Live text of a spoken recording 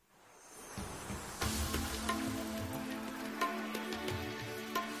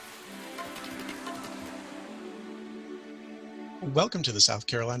Welcome to the South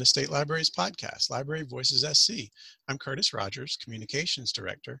Carolina State Library's podcast, Library Voices SC. I'm Curtis Rogers, Communications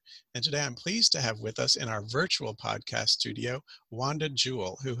Director, and today I'm pleased to have with us in our virtual podcast studio, Wanda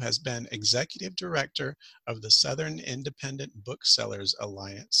Jewell, who has been Executive Director of the Southern Independent Booksellers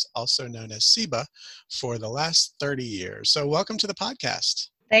Alliance, also known as SIBA, for the last 30 years. So welcome to the podcast.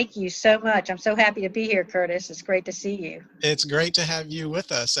 Thank you so much. I'm so happy to be here, Curtis. It's great to see you. It's great to have you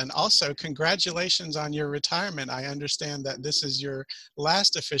with us. And also, congratulations on your retirement. I understand that this is your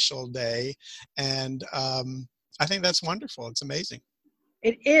last official day. And I think that's wonderful. It's amazing.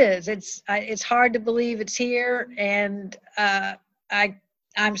 It is. It's hard to believe it's here. And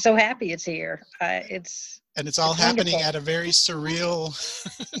I'm so happy it's here. And it's all happening wonderful. at a very surreal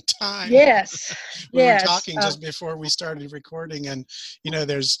time. Yes. We yes. were talking just before we started recording, and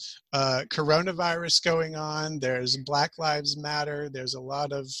there's coronavirus going on. There's Black Lives Matter. There's a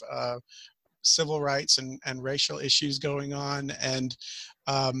lot of civil rights and racial issues going on. And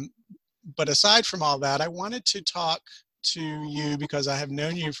but aside from all that, I wanted to talk to you because I have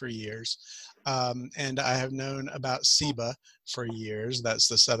known you for years. And I have known about SIBA for years. That's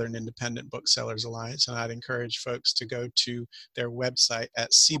the Southern Independent Booksellers Alliance. And I'd encourage folks to go to their website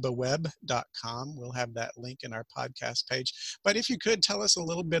at sibaweb.com. We'll have that link in our podcast page. But if you could tell us a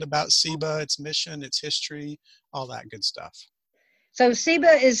little bit about SIBA, its mission, its history, all that good stuff. So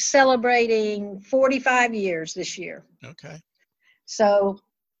SIBA is celebrating 45 years this year. Okay. So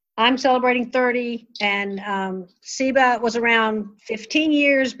I'm celebrating 30, and SIBA was around 15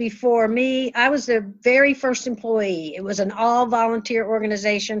 years before me. I was the very first employee. It was an all-volunteer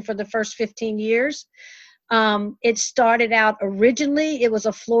organization for the first 15 years. It started out originally, it was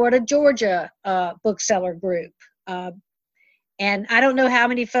a Florida, Georgia bookseller group. And I don't know how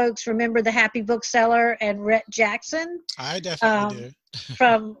many folks remember the Happy Bookseller and Rhett Jackson. I definitely do.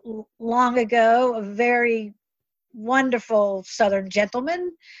 From long ago, a very wonderful Southern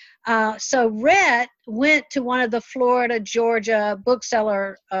gentleman. So Rhett went to one of the Florida, Georgia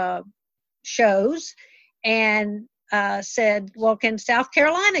bookseller shows and said, well, can South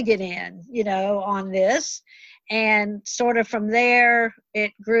Carolina get in, on this? And sort of from there,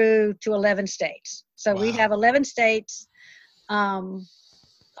 it grew to 11 states. So Wow. We have 11 states, all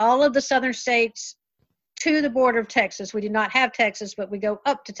of the Southern states to the border of Texas. We do not have Texas, but we go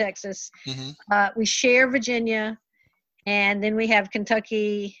up to Texas. Mm-hmm. We share Virginia, and then we have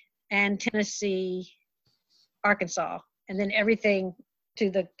Kentucky and Tennessee, Arkansas, and then everything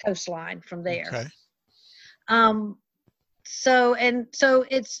to the coastline from there. Okay. So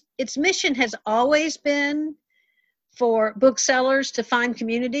its mission has always been for booksellers to find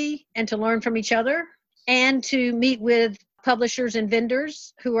community and to learn from each other and to meet with publishers and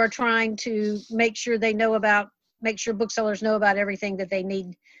vendors who are trying to make sure booksellers know about everything that they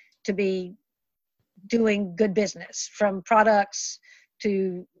need to be doing good business, from products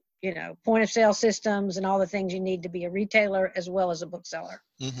to point of sale systems and all the things you need to be a retailer as well as a bookseller.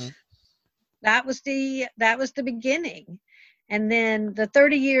 Mm-hmm. That was the beginning. And then the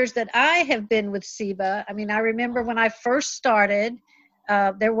 30 years that I have been with SIBA, I remember when I first started,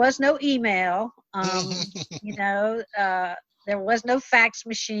 there was no email, there was no fax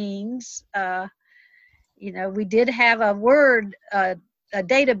machines. We did have a Word a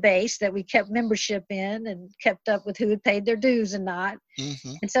database that we kept membership in and kept up with who had paid their dues and not.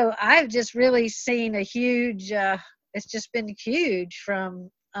 Mm-hmm. And so I've just really seen a huge, it's just been huge from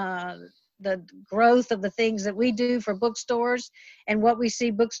the growth of the things that we do for bookstores and what we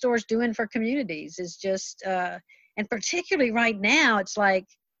see bookstores doing for communities is just, and particularly right now, it's like,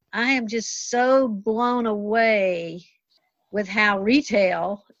 I am just so blown away with how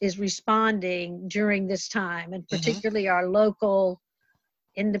retail is responding during this time, and particularly our local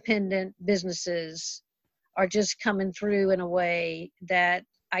independent businesses are just coming through in a way that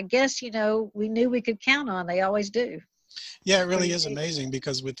I guess, we knew we could count on. They always do. Yeah, it really is amazing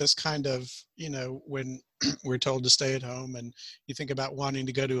because with this kind of, when we're told to stay at home and you think about wanting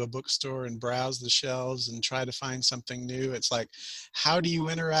to go to a bookstore and browse the shelves and try to find something new, it's like, how do you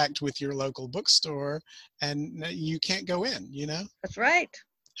interact with your local bookstore and you can't go in, That's right.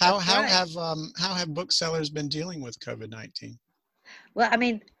 How have booksellers been dealing with COVID-19? Well,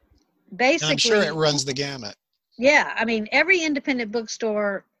 basically, And I'm sure it runs the gamut. Yeah, every independent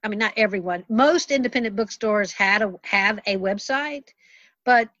bookstore, not everyone, most independent bookstores have a website,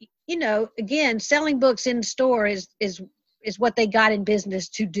 but again, selling books in store is what they got in business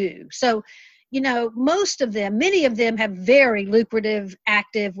to do. So, many of them have very lucrative,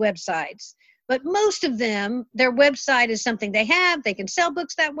 active websites, but most of them, their website is something they can sell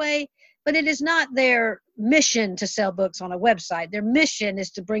books that way, but it is not their mission to sell books on a website. Their mission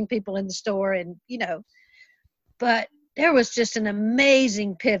is to bring people in the store and, but there was just an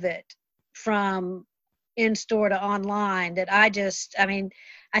amazing pivot from in-store to online that I mean,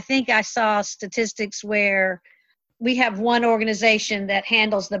 I think I saw statistics where we have one organization that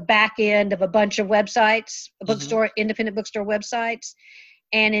handles the back end of a bunch of websites, independent bookstore websites.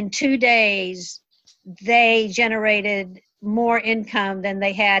 And in 2 days, they generated more income than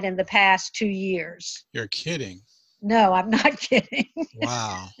they had in the past 2 years. You're kidding. No, I'm not kidding.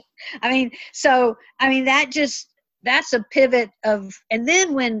 Wow. That's a pivot of, and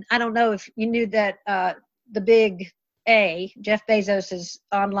then when, I don't know if you knew that the big Jeff Bezos's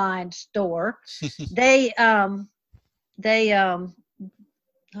online store, they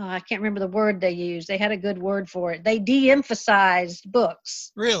I can't remember the word they used. They had a good word for it. They de-emphasized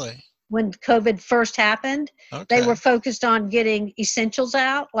books. Really? When COVID first happened, they were focused on getting essentials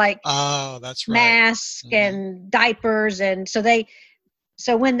out, like that's right. masks and diapers, and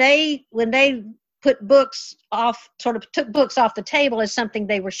so when they put books off, sort of took books off the table as something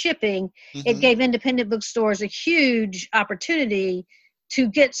they were shipping, it gave independent bookstores a huge opportunity to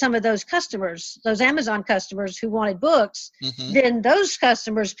get some of those customers, those Amazon customers who wanted books. Then those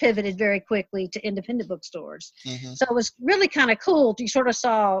customers pivoted very quickly to independent bookstores. So it was really kind of cool. You sort of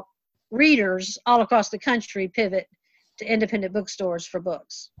saw readers all across the country pivot to independent bookstores for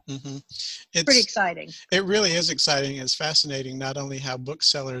books. It's pretty exciting. It really is exciting. It's fascinating not only how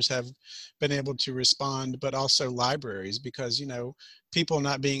booksellers have been able to respond, but also libraries, because, you know, people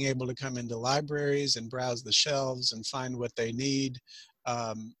not being able to come into libraries and browse the shelves and find what they need,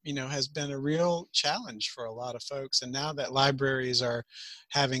 you know, has been a real challenge for a lot of folks. And now that libraries are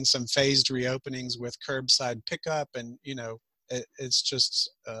having some phased reopenings with curbside pickup, and, you know, it's just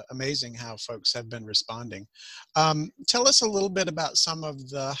amazing how folks have been responding. Tell us a little bit about some of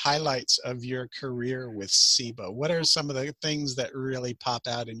the highlights of your career with SIBA. What are some of the things that really pop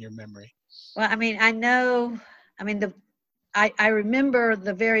out in your memory? Well, I mean, I remember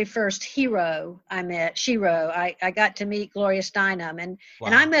the very first hero I met, Shiro. I got to meet Gloria Steinem, and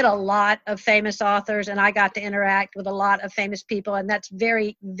I met a lot of famous authors, and I got to interact with a lot of famous people, and that's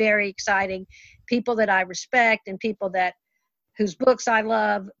very, very exciting. People that I respect and people whose books I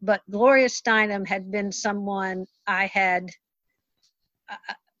love. But Gloria Steinem had been someone I had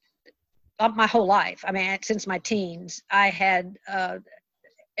my whole life. I mean, since my teens, I had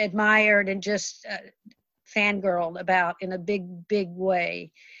admired and just fangirled about in a big, big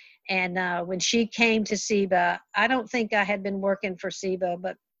way. And when she came to SIBA, I don't think I had been working for SIBA,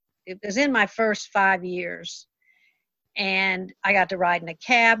 but it was in my first 5 years. And I got to ride in a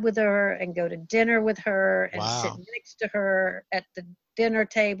cab with her and go to dinner with her and sit next to her at the dinner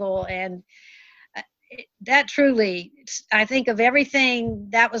table. And that truly, I think of everything,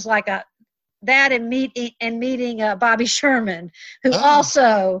 that was like that and meeting Bobby Sherman, who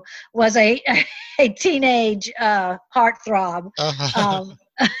also was a teenage heartthrob.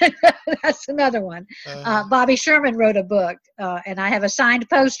 That's another one. Bobby Sherman wrote a book, and I have a signed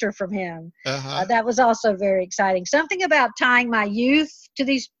poster from him. That was also very exciting. Something about tying my youth to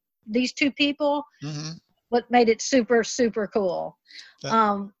these two people, what made it super, super cool.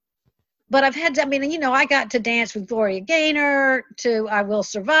 But I've had, I got to dance with Gloria Gaynor to I Will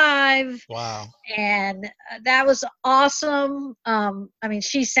Survive. Wow. And that was awesome.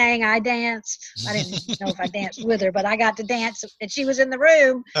 She sang, I danced. I didn't know if I danced with her, but I got to dance, and she was in the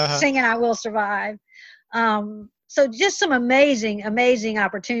room singing I Will Survive. So just some amazing, amazing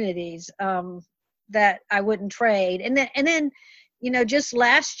opportunities that I wouldn't trade. And then, just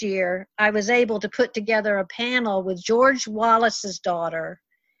last year, I was able to put together a panel with George Wallace's daughter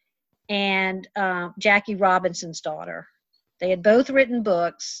and Jackie Robinson's daughter. They had both written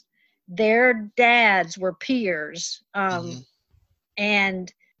books. Their dads were peers.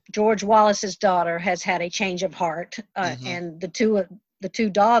 And George Wallace's daughter has had a change of heart. And the two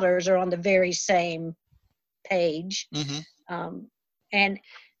daughters are on the very same page. And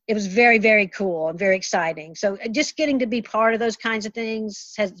it was very, very cool and very exciting. So just getting to be part of those kinds of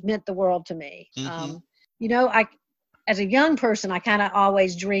things has meant the world to me. As a young person, I kind of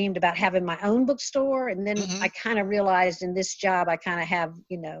always dreamed about having my own bookstore. And then I kind of realized in this job, I kind of have,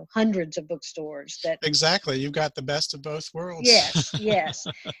 hundreds of bookstores that. Exactly. You've got the best of both worlds. Yes.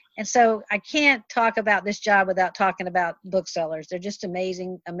 And so I can't talk about this job without talking about booksellers. They're just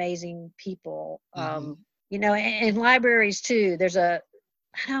amazing, amazing people. And libraries too. I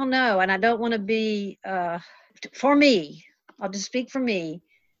don't know. And I don't want to be, for me, I'll just speak for me.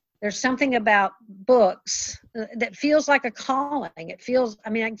 There's something about books that feels like a calling. It feels, to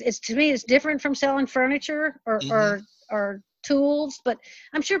me, it's different from selling furniture or tools, but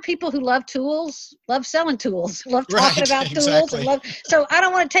I'm sure people who love tools love selling tools, love talking Right, about tools, and exactly. love. So I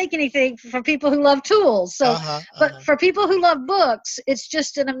don't want to take anything from people who love tools. So, Uh-huh, but uh-huh. for people who love books, it's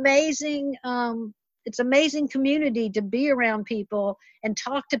just an amazing. It's amazing community to be around people and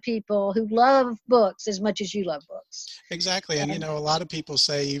talk to people who love books as much as you love books. Exactly. And, And a lot of people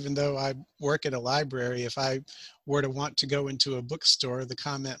say, even though I work at a library, if I were to want to go into a bookstore, the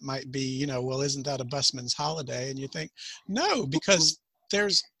comment might be, well, isn't that a busman's holiday? And you think, no, because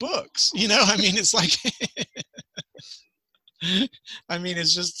there's books, I mean, it's like, I mean,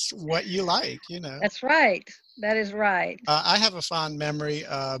 it's just what you like. that's right. That is right. I have a fond memory,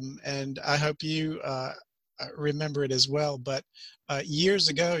 and I hope you remember it as well. But years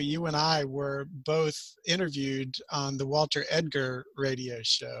ago, you and I were both interviewed on the Walter Edgar radio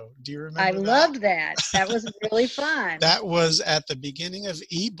show. Do you I remember that? loved that. That was really fun. That was at the beginning of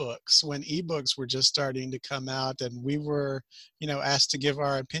ebooks, when ebooks were just starting to come out, and we were, asked to give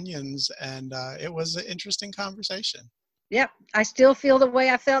our opinions, and it was an interesting conversation. Yep. I still feel the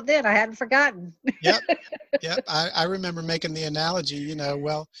way I felt then. I hadn't forgotten. Yep. Yep, I remember making the analogy,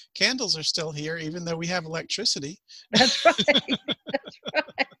 well, candles are still here even though we have electricity. That's right.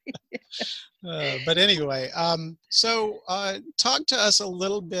 That's right. But anyway, so talk to us a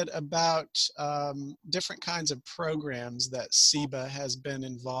little bit about different kinds of programs that SIBA has been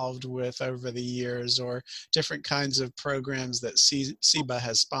involved with over the years, or different kinds of programs that SIBA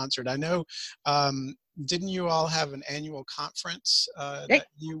has sponsored. I know, didn't you all have an annual conference that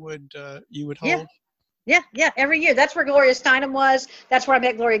you would Yeah. hold? Yeah. Every year. That's where Gloria Steinem was. That's where I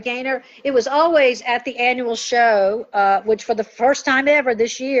met Gloria Gaynor. It was always at the annual show, which for the first time ever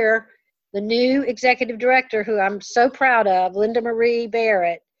this year, the new executive director, who I'm so proud of, Linda Marie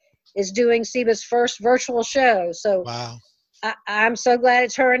Barrett, is doing SIBA's first virtual show. So Wow. I'm so glad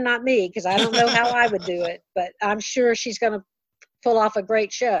it's her and not me, because I don't know how I would do it, but I'm sure she's going to pull off a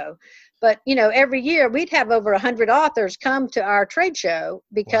great show. But every year we'd have over 100 authors come to our trade show,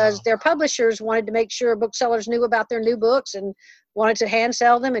 because Wow. their publishers wanted to make sure booksellers knew about their new books and wanted to hand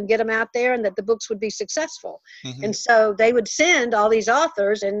sell them and get them out there, and that the books would be successful. Mm-hmm. And so they would send all these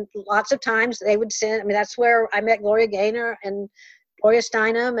authors, and lots of times they would send, that's where I met Gloria Gaynor and Gloria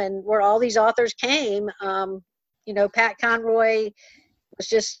Steinem, and where all these authors came. Pat Conroy was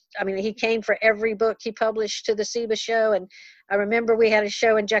just, he came for every book he published to the SIBA show. And I remember we had a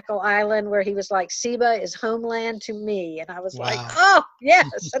show in Jekyll Island where he was like, "SIBA is homeland to me." And I was like, Wow. oh,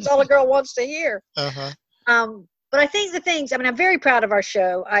 yes, that's all a girl wants to hear. Uh-huh. But I think the things, I'm very proud of our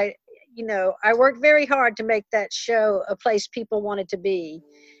show. I worked very hard to make that show a place people wanted to be.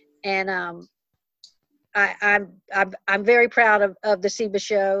 And I'm very proud of the SIBA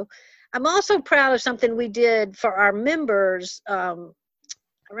show. I'm also proud of something we did for our members. I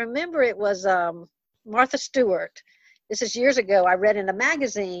remember it was Martha Stewart. This is years ago. I read in a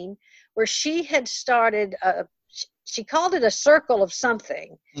magazine where she had started, she called it a circle of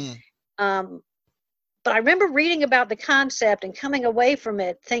something. But I remember reading about the concept and coming away from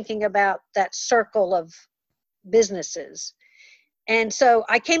it thinking about that circle of businesses. And so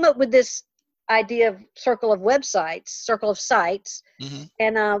I came up with this idea of circle of websites, circle of sites. Mm-hmm.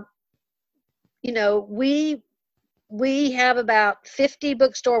 And, we have about 50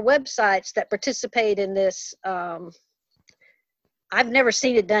 bookstore websites that participate in this. I've never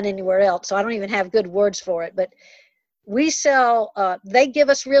seen it done anywhere else, so I don't even have good words for it. But we sell, they give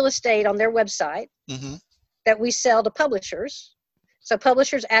us real estate on their website Mm-hmm. that we sell to publishers. So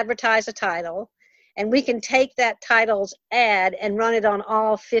publishers advertise a title, and we can take that title's ad and run it on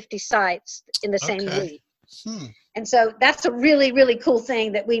all 50 sites in the same week. And so that's a really, really cool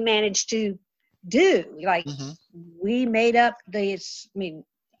thing that we managed to do. Like, we made up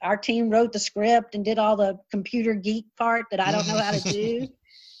our team wrote the script and did all the computer geek part that I don't know how to do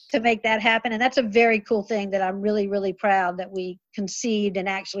to make that happen. And that's a very cool thing that I'm really, really proud that we conceived and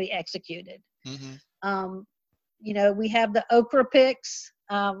actually executed. We have the Okra picks,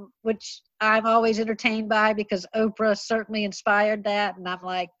 which I'm always entertained by, because Oprah certainly inspired that. And I'm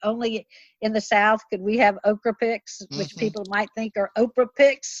like, only in the South could we have okra picks, which people might think are Oprah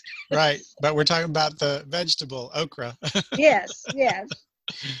picks. Right. But we're talking about the vegetable okra. Yes.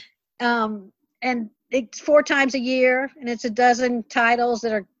 And it's 4 times a year, and it's a dozen titles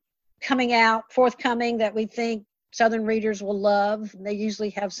that are forthcoming that we think Southern readers will love. They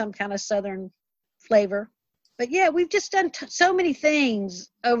usually have some kind of Southern flavor. But yeah, we've just done so many things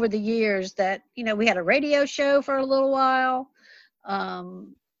over the years that, we had a radio show for a little while.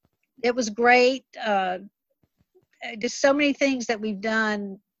 It was great. Just so many things that we've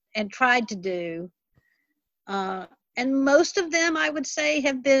done and tried to do. And most of them, I would say,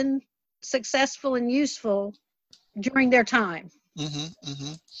 have been successful and useful during their time. Mm-hmm,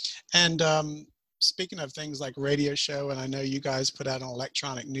 mm-hmm. And speaking of things like radio show, and I know you guys put out an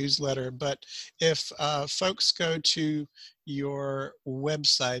electronic newsletter, but if folks go to your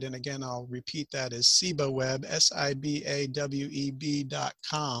website, and again, I'll repeat that is SIBAweb,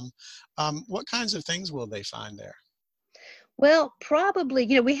 SIBAWEB.com, what kinds of things will they find there? Well,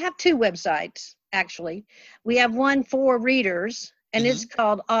 probably, we have two websites, actually. We have one for readers, and Mm-hmm. it's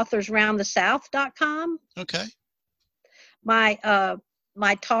called authorsroundthesouth.com. Okay. My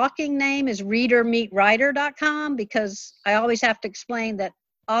talking name is readermeetwriter.com, because I always have to explain that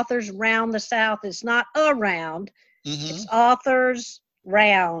Authors Round the South is not around. Mm-hmm. It's Authors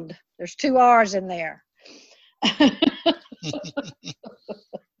Round. There's two R's in there.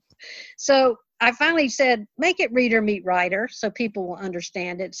 So I finally said, make it Reader Meet Writer so people will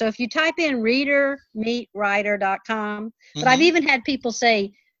understand it. So if you type in readermeetwriter.com, but I've even had people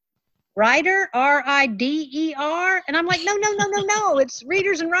say, Writer, R-I-D-E-R, and I'm like, no, it's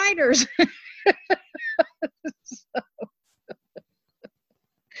Readers and Writers.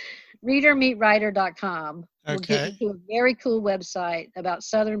 Readermeetwriter.com will get you to a very cool website about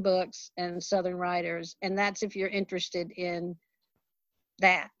Southern books and Southern writers, and that's if you're interested in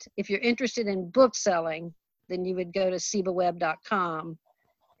that. If you're interested in book selling, then you would go to SIBAweb.com,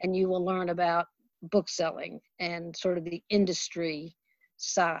 and you will learn about book selling and sort of the industry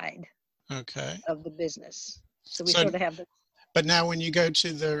side of the business. So we sort of have the. But now when you go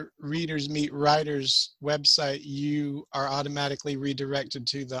to the Readers Meet Writers website, you are automatically redirected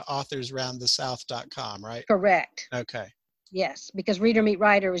to the authorsroundthesouth.com, right? Correct. Okay. Yes, because Reader Meet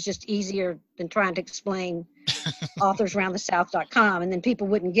Writer was just easier than trying to explain authorsroundthesouth.com, and then people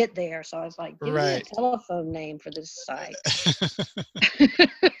wouldn't get there. So I was like, give me a telephone name for this site.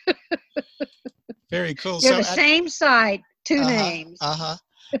 Very cool. They're the same site, two names.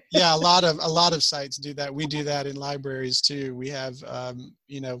 Yeah, a lot of sites do that. We do that in libraries too. We have,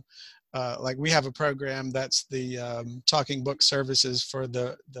 like we have a program that's the talking book services for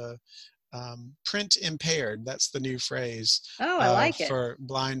the print impaired. That's the new phrase. Oh, I like it. For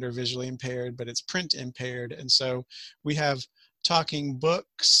blind or visually impaired, but it's print impaired. And so we have talking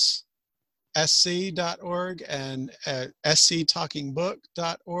books, sc.org and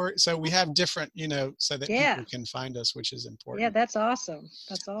sctalkingbook.org. So we have different, so that people can find us, which is important. Yeah, that's awesome.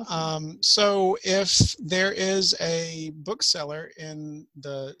 That's awesome. So if there is a bookseller in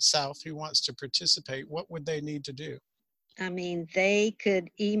the South who wants to participate, what would they need to do? I mean, they could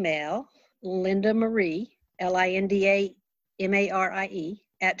email Linda Marie, LindaMarie,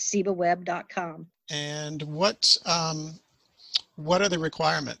 at SIBAweb.com. And what are the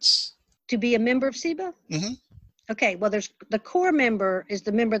requirements? To be a member of SIBA? Mm-hmm. Okay, well, there's the core member is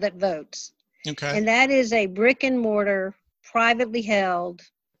the member that votes. Okay. And that is a brick and mortar, privately held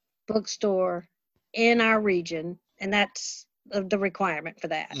bookstore in our region. And that's the requirement for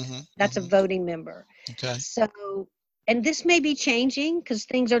that. Mm-hmm. That's a voting member. Okay. So, and this may be changing because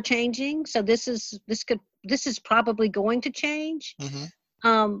things are changing. So this is probably going to change.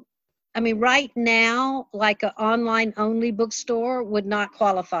 Mm-hmm. I mean, right now, like an online-only bookstore would not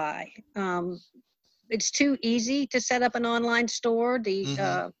qualify. It's too easy to set up an online store.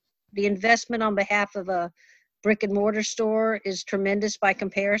 The investment on behalf of a brick-and-mortar store is tremendous by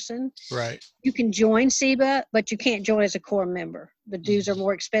comparison. Right. You can join SIBA, but you can't join as a core member. The dues are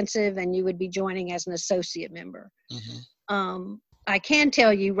more expensive, and you would be joining as an associate member. Mm-hmm. I can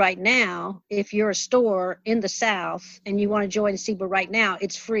tell you right now, if you're a store in the South and you want to join SIBA right now,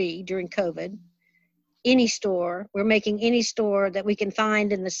 it's free during COVID. Any store, we're making any store that we can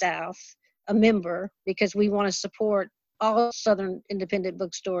find in the South a member because we want to support all Southern independent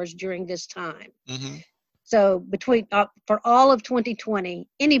bookstores during this time. Mm-hmm. So for all of 2020,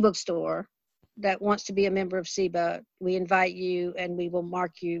 any bookstore that wants to be a member of SIBA, we invite you and we will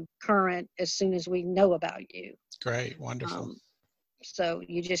mark you current as soon as we know about you. Great, wonderful. So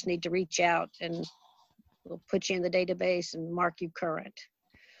you just need to reach out and we'll put you in the database and mark you current.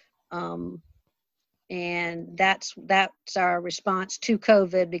 And that's our response to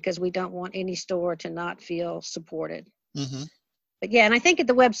COVID because we don't want any store to not feel supported. Mm-hmm. But yeah, and I think at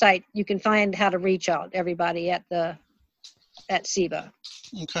the website you can find how to reach out everybody at SIBA.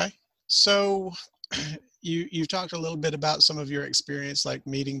 Okay. So you've talked a little bit about some of your experience, like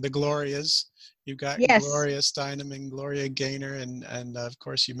meeting the Glorias. You've got Gloria Steinem and Gloria Gaynor, and of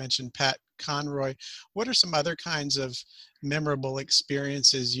course you mentioned Pat Conroy. What are some other kinds of memorable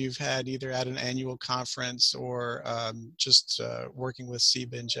experiences you've had either at an annual conference or just working with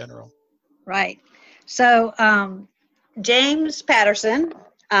SIBA in general?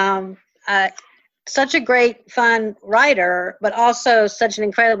 such a great, fun writer, but also such an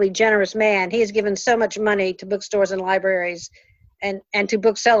incredibly generous man. He has given so much money to bookstores and libraries and to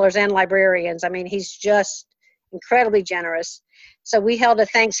booksellers and librarians. I mean, he's just incredibly generous. So we held a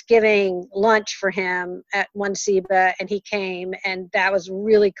Thanksgiving lunch for him at one SIBA, and he came, and that was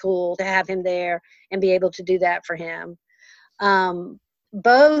really cool to have him there and be able to do that for him.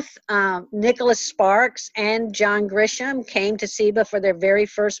 Both Nicholas Sparks and John Grisham came to SIBA for their very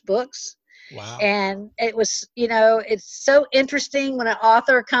first books. Wow. And it was, it's so interesting when an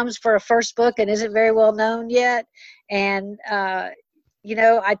author comes for a first book and isn't very well known yet. And, I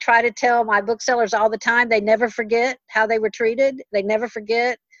try to tell my booksellers all the time, they never forget how they were treated. They never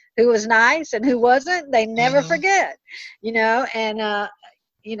forget who was nice and who wasn't. They never forget, here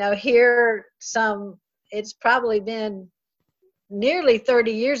it's probably been nearly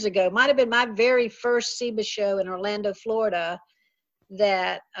 30 years ago, might have been my very first SIBA show in Orlando, Florida,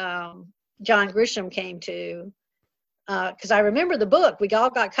 that John Grisham came to, because I remember the book. We all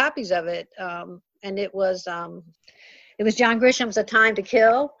got copies of it, and it was John Grisham's A Time to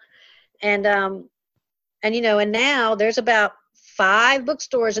Kill, and now there's about 5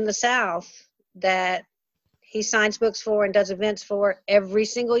 bookstores in the South that he signs books for and does events for every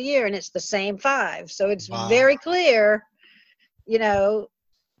single year, and it's the same 5. So it's very clear,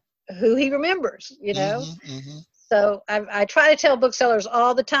 who he remembers, So I try to tell booksellers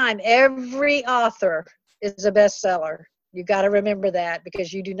all the time, every author is a bestseller. You got to remember that,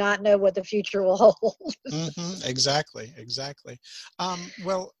 because you do not know what the future will hold. Exactly.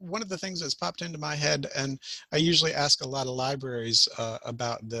 Well, one of the things that's popped into my head, and I usually ask a lot of libraries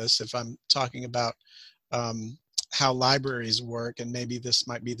about this if I'm talking about how libraries work, and maybe this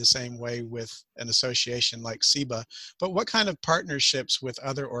might be the same way with an association like SIBA, but what kind of partnerships with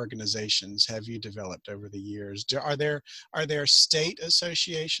other organizations have you developed over the years? Are there state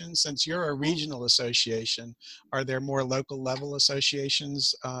associations? Since you're a regional association, are there more local level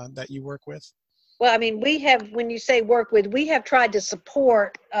associations that you work with? Well, I mean, we have, when you say work with, we have tried to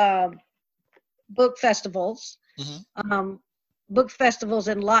support book festivals. Book festivals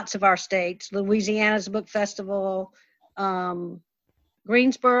in lots of our states. Louisiana's a book festival.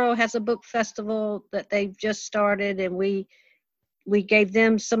 Greensboro has a book festival that they've just started, and we gave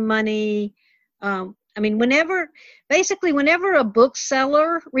them some money. I mean, whenever a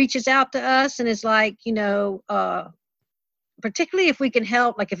bookseller reaches out to us and is like, particularly if we can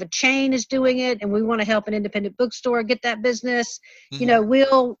help, like if a chain is doing it and we want to help an independent bookstore get that business,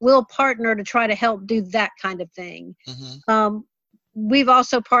 we'll partner to try to help do that kind of thing. We've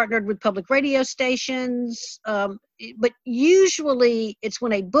also partnered with public radio stations, but usually it's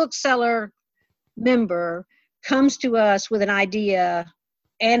when a bookseller member comes to us with an idea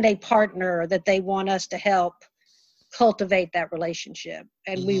and a partner that they want us to help cultivate that relationship.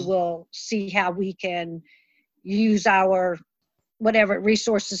 And we will see how we can use our whatever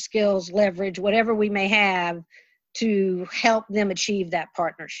resources, skills, leverage, whatever we may have to help them achieve that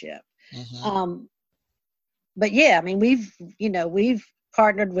partnership. But yeah, I mean, we've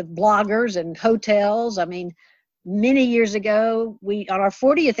partnered with bloggers and hotels. I mean, many years ago, on our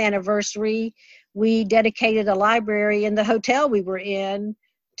 40th anniversary, we dedicated a library in the hotel we were in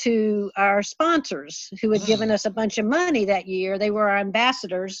to our sponsors who had given us a bunch of money that year. They were our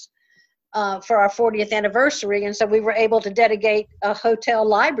ambassadors for our 40th anniversary. And so we were able to dedicate a hotel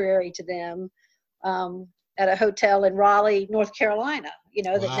library to them at a hotel in Raleigh, North Carolina,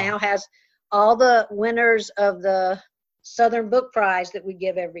 that now has all the winners of the Southern Book Prize that we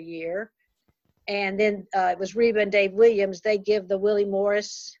give every year. And then it was Reba and Dave Williams. They give the Willie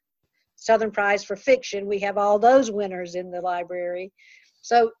Morris Southern Prize for Fiction. We have all those winners in the library.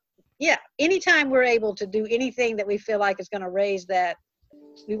 So, yeah, anytime we're able to do anything that we feel like is going to raise that,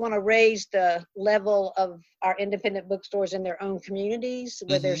 we want to raise the level of our independent bookstores in their own communities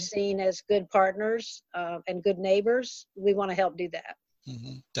where they're seen as good partners and good neighbors. We want to help do that.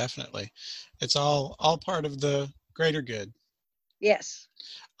 Definitely. It's all part of the greater good. Yes.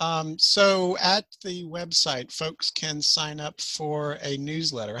 So at the website, folks can sign up for a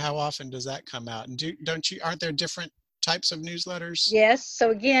newsletter. How often does that come out? And aren't there different types of newsletters? Yes. So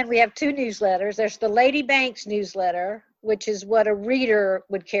again, we have 2 newsletters. There's the Lady Banks newsletter, which is what a reader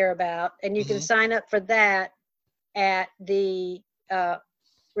would care about. And you can sign up for that at the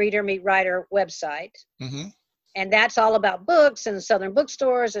Reader Meet Writer website. And that's all about books and Southern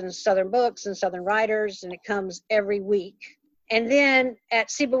bookstores and Southern books and Southern writers, and it comes every week. And then at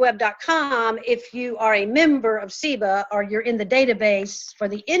SIBAweb.com, if you are a member of SIBA or you're in the database for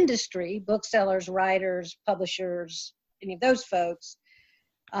the industry, booksellers, writers, publishers, any of those folks,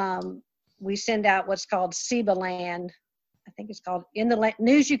 we send out what's called SIBA Land. I think it's called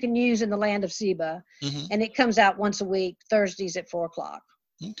News You Can Use in the Land of SIBA. Mm-hmm. And it comes out once a week, Thursdays at 4:00.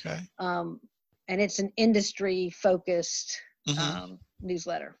 Okay. And it's an industry-focused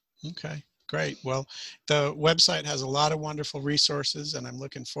newsletter. Okay, great. Well, the website has a lot of wonderful resources, and I'm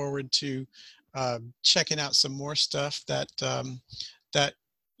looking forward to checking out some more stuff that that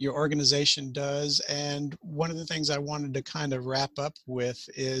your organization does. And one of the things I wanted to kind of wrap up with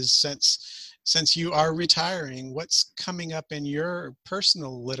is, since you are retiring, what's coming up in your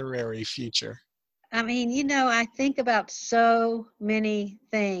personal literary future? I mean, I think about so many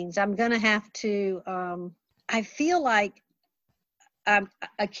things. I'm going to have to, I feel like I'm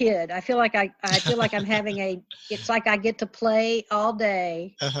a kid. I feel like I'm having it's like I get to play all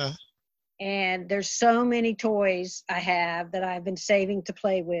day. Uh-huh. And there's so many toys I have that I've been saving to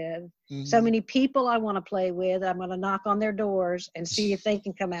play with. Mm-hmm. So many people I want to play with. I'm going to knock on their doors and see if they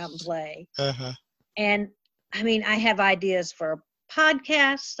can come out and play. Uh-huh. And I mean, I have ideas for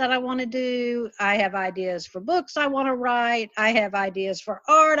podcasts that I want to do. I have ideas for books I want to write. I have ideas for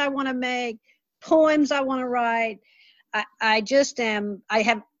art I want to make, poems I want to write. I just know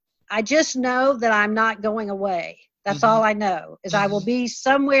that I'm not going away. That's all I know, is I will be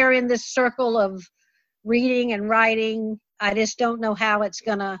somewhere in this circle of reading and writing. I just don't know how it's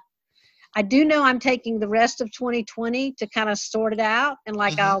gonna. I do know I'm taking the rest of 2020 to kind of sort it out, and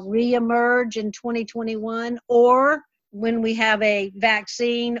I'll reemerge in 2021, or when we have a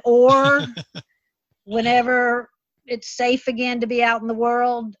vaccine, or whenever it's safe again to be out in the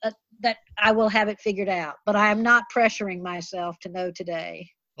world, that I will have it figured out. But I am not pressuring myself to know today.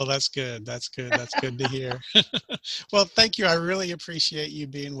 Well, that's good. That's good. That's good to hear. Well, thank you. I really appreciate you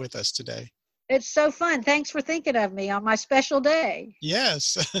being with us today. It's so fun. Thanks for thinking of me on my special day.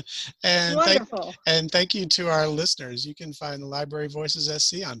 Yes. It's wonderful. Thank you to our listeners. You can find the Library Voices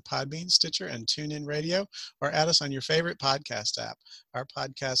SC on Podbean, Stitcher, and TuneIn Radio, or add us on your favorite podcast app. Our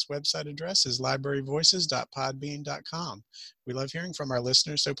podcast website address is libraryvoices.podbean.com. We love hearing from our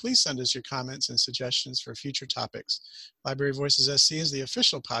listeners, so please send us your comments and suggestions for future topics. Library Voices SC is the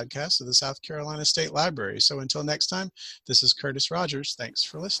official podcast of the South Carolina State Library. So until next time, this is Curtis Rogers. Thanks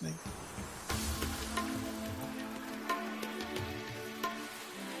for listening.